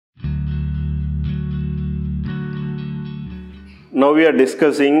Now we are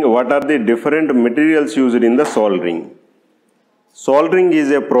discussing what are the different materials used in the soldering. Soldering is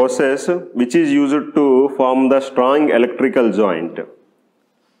a process which is used to form the strong electrical joint.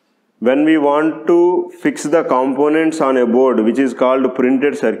 When we want to fix the components on a board which is called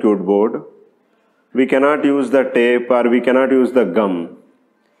printed circuit board, we cannot use the tape or we cannot use the gum.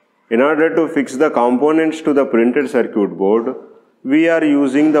 In order to fix the components to the printed circuit board, we are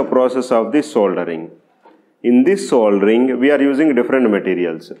using the process of the soldering. In this soldering, we are using different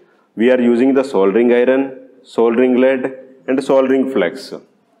materials. We are using the soldering iron, soldering lead, and soldering flux.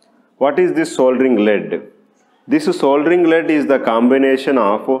 What is this soldering lead? This soldering lead is the combination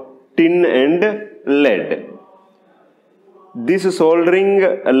of tin and lead. This soldering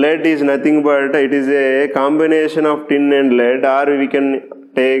lead is nothing but it is a combination of tin and lead, or we can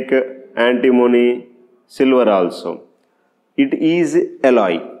take antimony, silver also. It is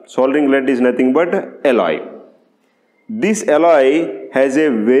alloy. Soldering lead is nothing but alloy. This alloy has a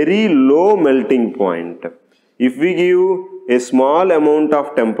very low melting point. If we give a small amount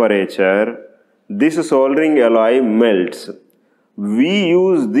of temperature, this soldering alloy melts. We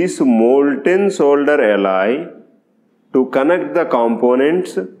use this molten solder alloy to connect the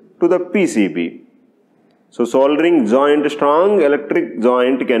components to the PCB. So soldering joint, strong electric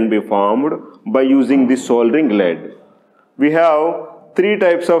joint can be formed by using this soldering lead. We have three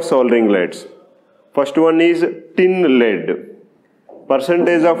types of soldering leads. First one is tin lead.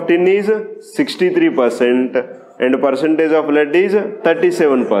 Percentage of tin is 63% and percentage of lead is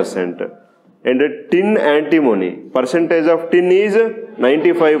 37%. And tin antimony, percentage of tin is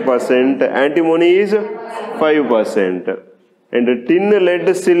 95%, antimony is 5%. And tin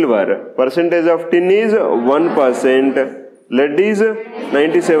lead silver, percentage of tin is 1%, lead is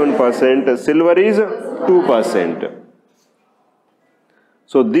 97%, silver is 2%.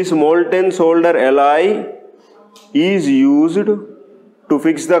 So this molten solder alloy is used to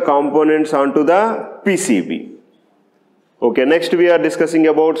fix the components onto the PCB. Okay, next we are discussing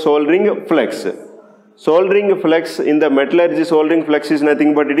about soldering flux. Soldering flux, in the metallurgy, soldering flux is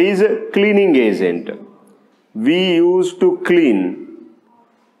nothing but it is a cleaning agent. We use to clean.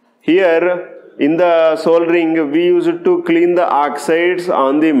 Here in the soldering, we use it to clean the oxides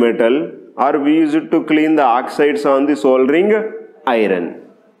on the metal, or we use it to clean the oxides on the soldering iron.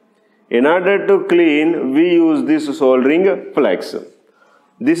 In order to clean, we use this soldering flux.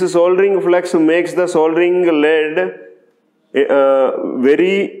 This soldering flux makes the soldering lead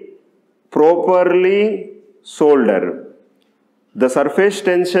very properly solder. The surface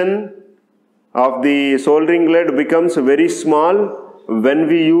tension of the soldering lead becomes very small when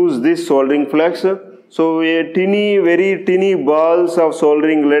we use this soldering flux. So very tiny balls of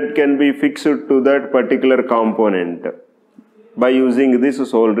soldering lead can be fixed to that particular component by using this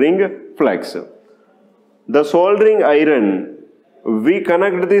soldering flux. The soldering iron, we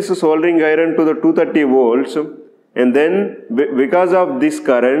connect this soldering iron to the 230 volts, and then because of this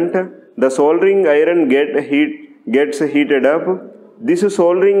current, the soldering iron gets heated up. This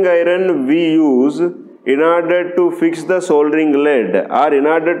soldering iron we use in order to fix the soldering lead, or in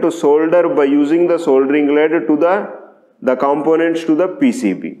order to solder by using the soldering lead to the components to the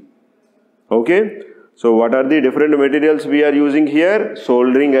PCB. Okay. So what are the different materials we are using here?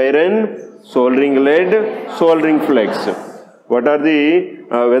 Soldering iron, soldering lead, soldering flux. What are the,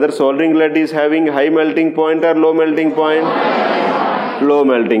 whether soldering lead is having high melting point or low melting point? Low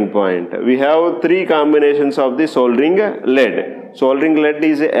melting point. We have three combinations of the soldering lead. Soldering lead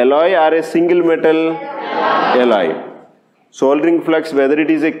is a alloy or a single metal alloy. Soldering flux, whether it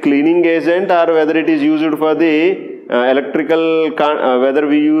is a cleaning agent or whether it is used for the whether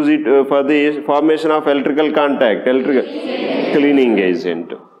we use it for the formation of electrical contact, electrical cleaning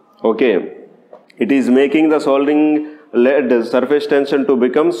agent. Okay. It is making the soldering lead surface tension to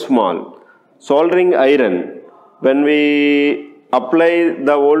become small. Soldering iron, when we apply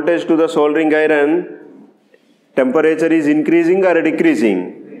the voltage to the soldering iron, temperature is increasing or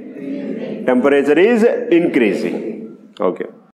decreasing? Temperature is increasing. Okay.